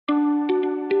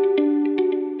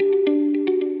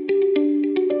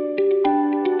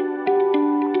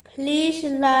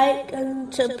like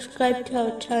and subscribe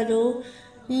to our channel.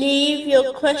 Leave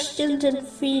your questions and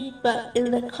feedback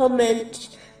in the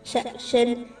comments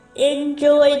section.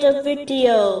 Enjoy the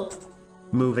video.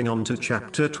 Moving on to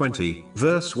chapter 20,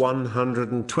 verse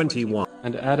 121.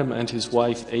 And Adam and his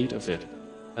wife ate of it,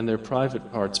 and their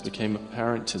private parts became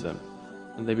apparent to them,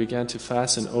 and they began to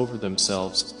fasten over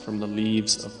themselves from the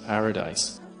leaves of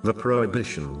paradise. The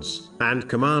prohibitions and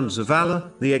commands of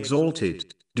Allah, the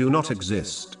Exalted, do not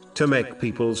exist to make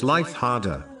people's life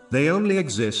harder. They only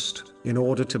exist in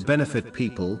order to benefit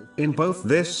people in both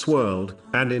this world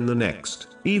and in the next,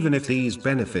 even if these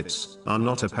benefits are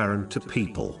not apparent to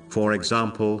people. For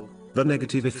example, the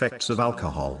negative effects of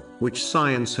alcohol, which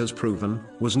science has proven,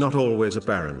 was not always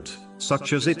apparent,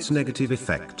 such as its negative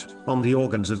effect on the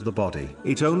organs of the body.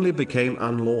 It only became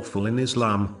unlawful in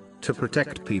Islam to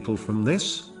protect people from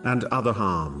this and other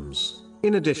harms.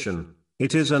 In addition,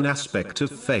 it is an aspect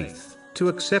of faith to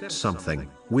accept something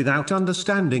without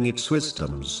understanding its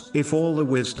wisdoms. If all the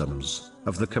wisdoms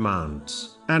of the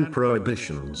commands and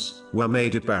prohibitions were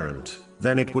made apparent,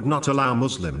 then it would not allow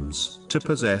Muslims to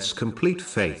possess complete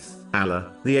faith.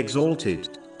 Allah, the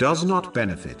Exalted, does not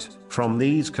benefit from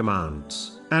these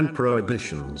commands and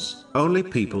prohibitions. Only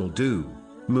people do.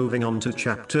 Moving on to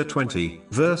chapter 20,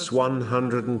 verse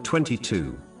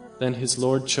 122. Then his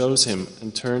Lord chose him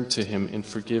and turned to him in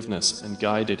forgiveness and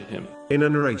guided him. In a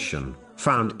narration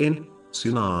found in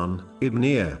Sunan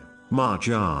Ibn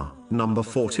Majah, number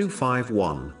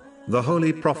 4251, the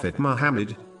Holy Prophet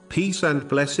Muhammad, peace and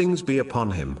blessings be upon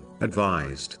him,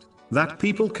 advised that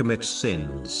people commit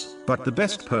sins, but the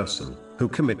best person who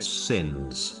commits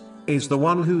sins is the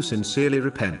one who sincerely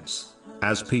repents.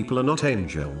 As people are not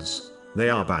angels, they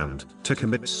are bound to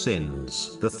commit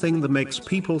sins. The thing that makes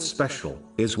people special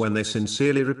is when they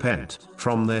sincerely repent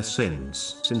from their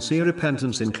sins. Sincere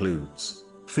repentance includes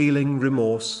feeling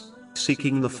remorse,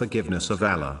 seeking the forgiveness of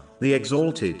Allah, the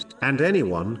Exalted, and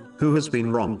anyone who has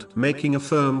been wronged, making a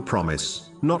firm promise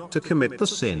not to commit the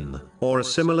sin or a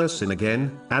similar sin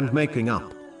again, and making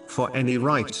up for any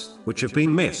rights which have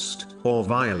been missed or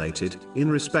violated in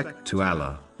respect to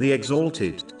Allah, the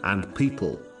Exalted, and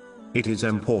people. It is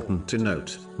important to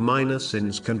note, minor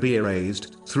sins can be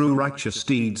erased through righteous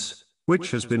deeds,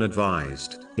 which has been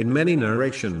advised in many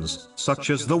narrations, such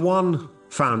as the one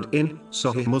found in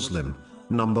Sahih Muslim,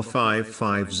 number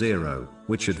 550,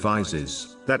 which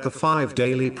advises that the 5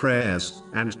 daily prayers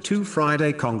and 2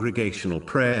 Friday congregational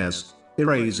prayers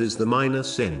erases the minor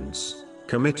sins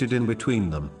committed in between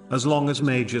them, as long as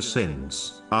major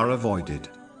sins are avoided.